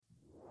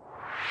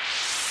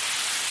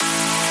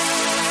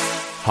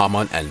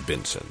Hamann and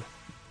Benson,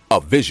 a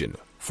vision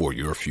for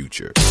your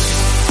future.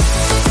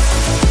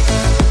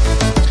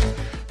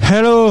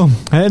 Hello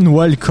and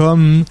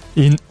welcome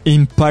in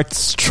Impact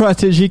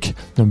Strategic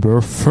number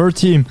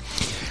 30.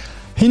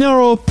 In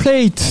our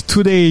plate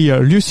today,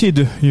 Lucid,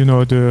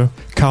 the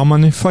car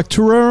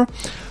manufacturer,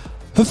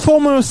 a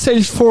former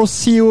Salesforce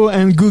CEO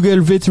and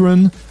Google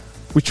veteran,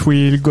 which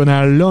we're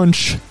gonna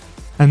launch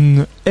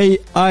an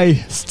AI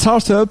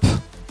startup,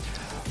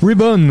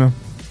 Ribbon,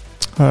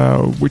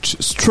 which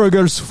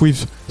struggles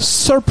with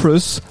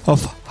surplus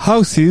of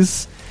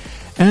houses,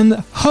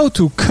 and how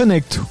to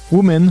connect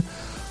women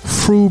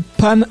through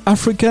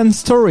Pan-African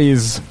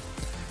stories.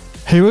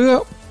 Here we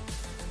go.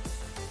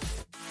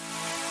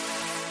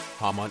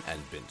 Hamann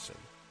and Benson,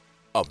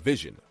 a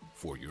vision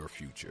for your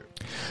future.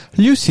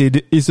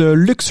 Lucid is a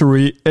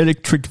luxury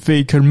electric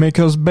vehicle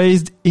maker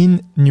based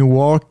in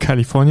Newark,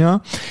 California,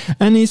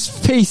 and is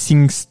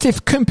facing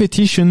stiff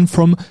competition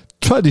from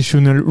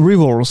traditional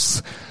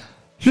rivals.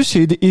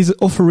 Lucid is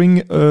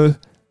offering a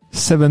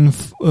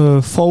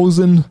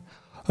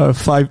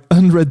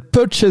 7,500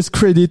 purchase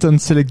credit on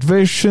select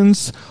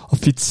versions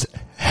of its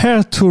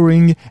Air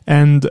Touring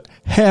and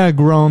Air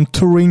Grand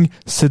Touring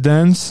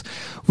sedans,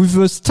 with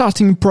a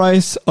starting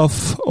price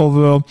of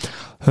over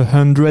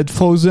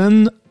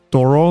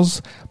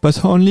 $100,000,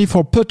 but only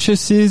for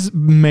purchases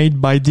made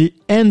by the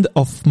end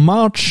of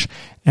March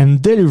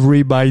and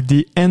delivery by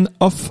the end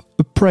of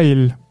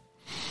April.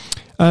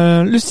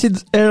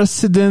 Lucid Air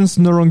sedans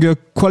no longer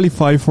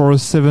qualify for a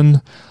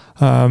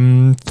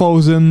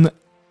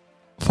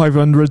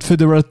 7,500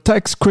 federal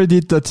tax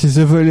credit that is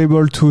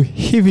available to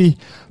heavy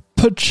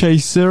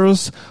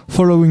purchasers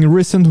following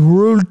recent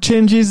rule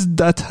changes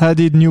that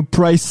added new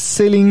price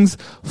ceilings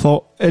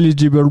for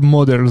eligible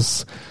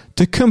models.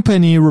 The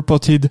company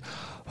reported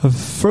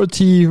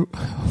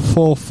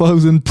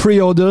 34,000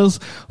 pre-orders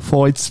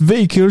for its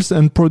vehicles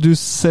and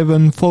produced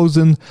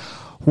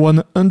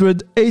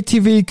 7,180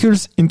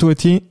 vehicles in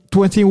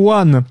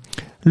 2021.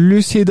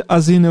 Lucid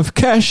has enough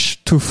cash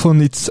to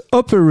fund its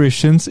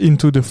operations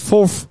into the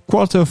fourth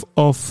quarter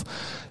of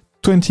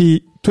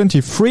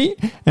 2023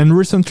 and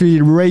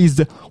recently raised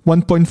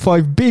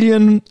 $1.5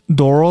 billion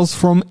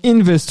from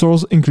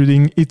investors,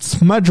 including its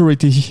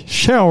majority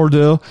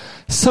shareholder,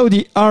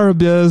 Saudi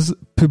Arabia's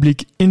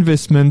Public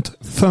Investment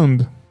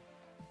Fund.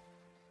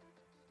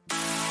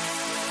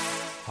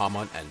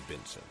 Hamann and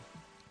Benson,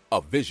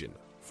 a vision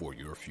for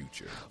your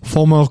future.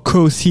 Former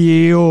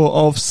co-CEO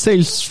of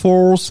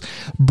Salesforce,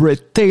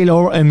 Bret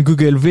Taylor, and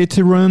Google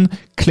veteran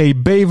Clay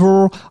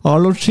Bavor are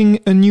launching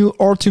a new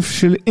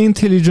artificial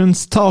intelligence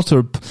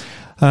startup.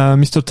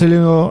 Mr.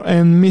 Taylor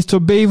and Mr.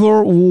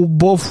 Bavor, who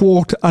both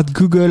worked at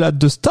Google at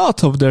the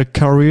start of their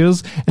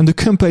careers, and the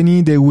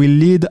company they will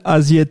lead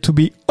has yet to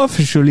be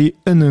officially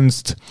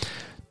announced.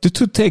 The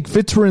two tech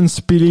veterans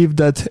believe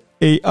that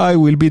AI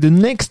will be the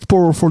next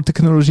powerful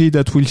technology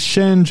that will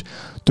change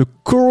the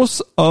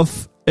course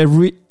of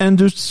every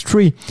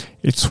industry.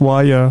 It's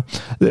why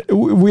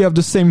we have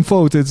the same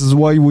thought. It's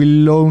why we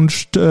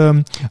launched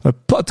a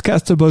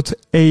podcast about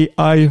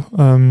AI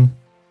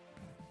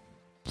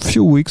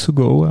few weeks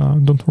ago. I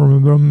don't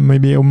remember,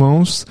 maybe a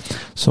month.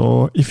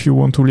 So if you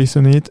want to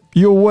listen it,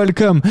 you're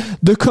welcome.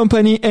 The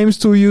company aims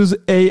to use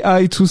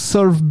AI to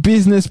solve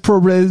business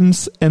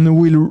problems and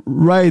will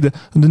ride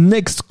the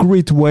next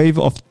great wave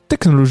of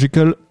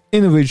technological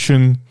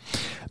innovation.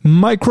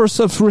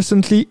 Microsoft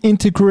recently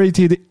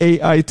integrated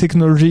AI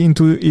technology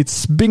into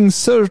its Bing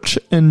search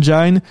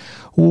engine,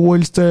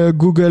 whilst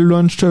Google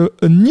launched a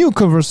new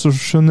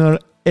conversational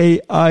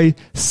AI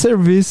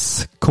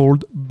service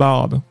called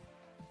Bard.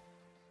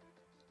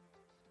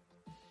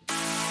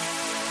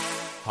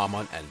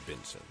 Hamann and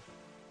Benson,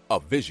 a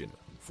vision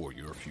for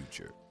your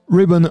future.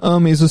 Ribbon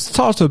Home is a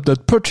startup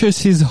that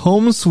purchases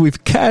homes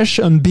with cash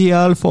on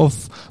behalf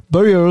of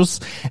buyers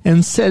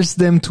and sells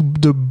them to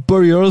the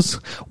buyers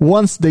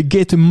once they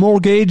get a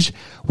mortgage,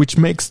 which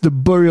makes the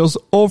buyers'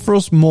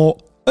 offers more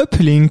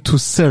appealing to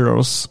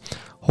sellers.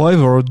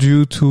 However,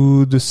 due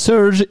to the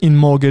surge in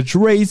mortgage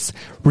rates,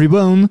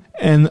 Ribbon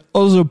and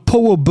other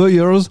power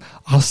buyers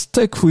are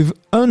stuck with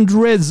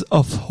hundreds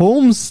of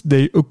homes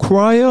they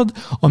acquired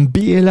on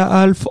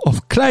behalf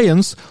of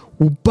clients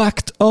who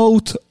backed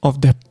out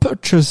of their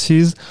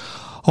purchases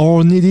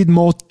or needed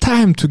more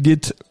time to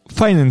get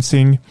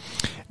financing.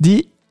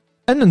 The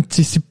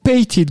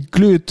unanticipated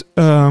glut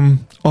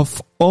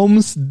of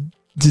homes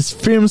these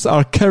firms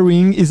are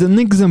carrying is an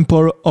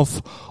example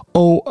of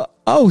how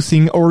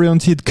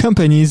housing-oriented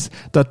companies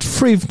that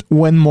thrived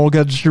when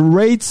mortgage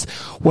rates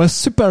were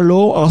super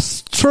low are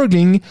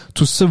struggling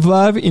to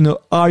survive in a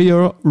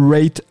higher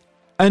rate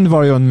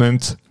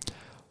environment.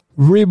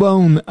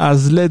 Ribbon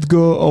has let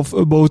go of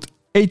about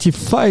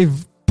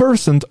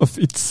 85% of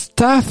its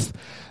staff,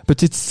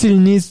 but it still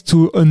needs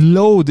to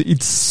unload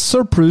its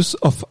surplus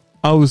of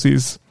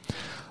houses.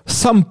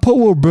 Some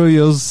power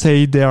buyers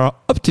say they are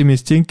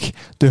optimistic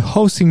the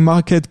housing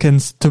market can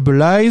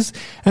stabilize,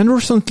 and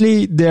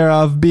recently there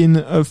have been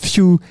a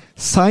few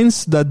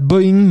signs that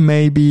buying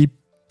may be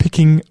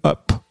picking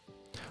up.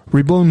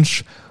 Ribbon,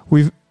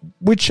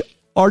 which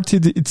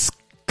halted its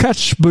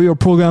Catch Buyer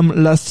program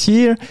last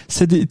year,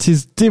 said it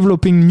is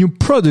developing new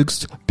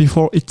products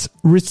before it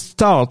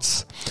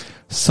restarts.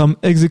 Some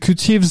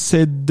executives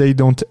said they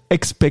don't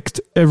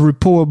expect every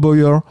power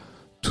buyer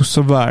to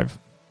survive.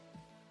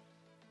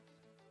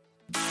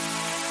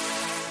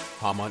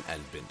 Hamann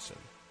and Benson,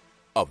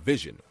 a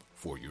vision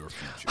for your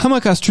future.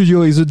 Hamaka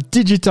Studio is a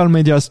digital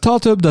media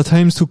startup that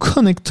aims to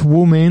connect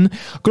women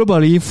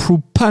globally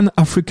through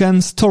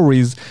Pan-African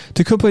stories.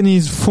 The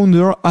company's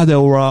founder,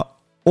 Adaora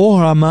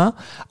Orama,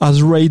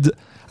 has raised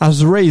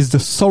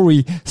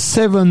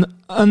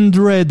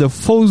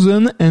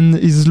 $700,000 and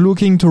is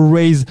looking to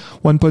raise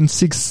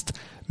 $1.6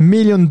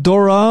 million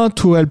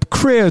to help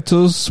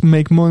creators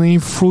make money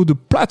through the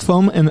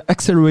platform and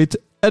accelerate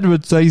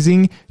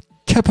advertising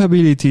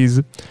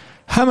capabilities.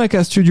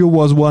 Hamaka Studio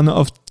was one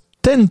of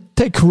 10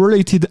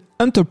 tech-related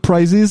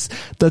enterprises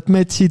that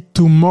made it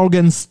to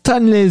Morgan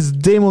Stanley's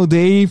Demo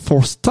Day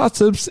for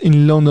Startups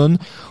in London,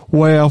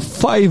 where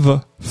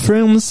 5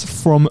 firms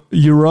from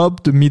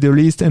Europe, the Middle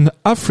East and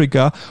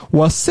Africa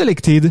were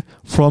selected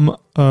from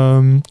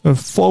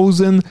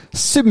 1,000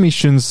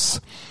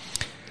 submissions.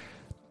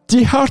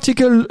 The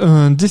article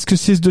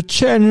discusses the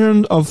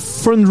challenge of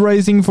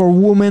fundraising for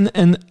women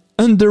and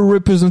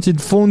underrepresented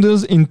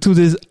founders in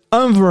today's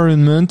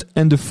environment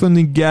and the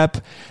funding gap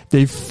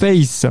they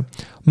face.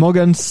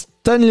 Morgan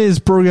Stanley's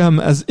program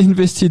has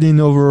invested in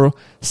over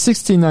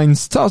 69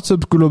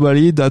 startups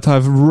globally that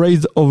have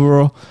raised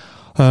over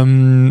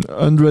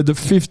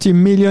 $150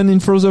 million in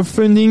further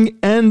funding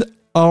and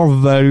are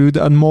valued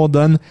at more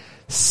than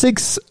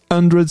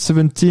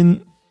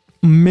 $617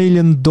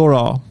 million.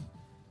 The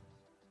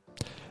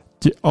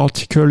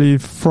article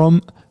is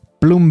from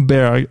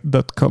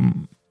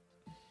Bloomberg.com.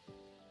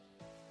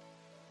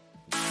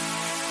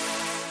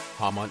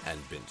 Hamann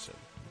and Benson,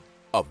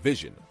 a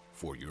vision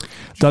for your future.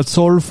 That's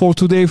all for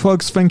today,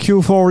 folks. Thank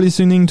you for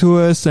listening to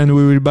us, and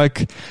we will be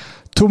back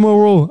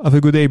tomorrow. Have a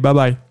good day.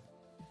 Bye-bye.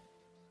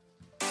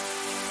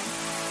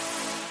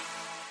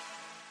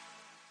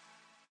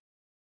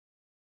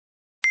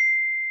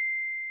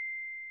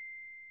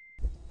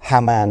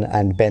 Hamann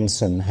and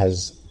Benson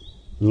has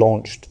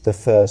launched the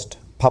first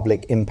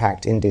public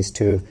impact index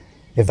to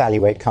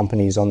evaluate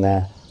companies on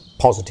their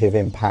positive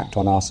impact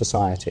on our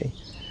society.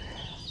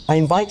 I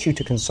invite you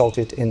to consult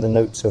it in the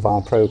notes of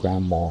our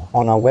program or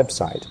on our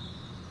website.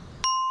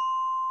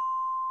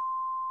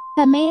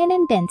 Hamann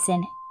and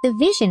Benson, the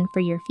vision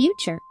for your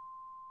future.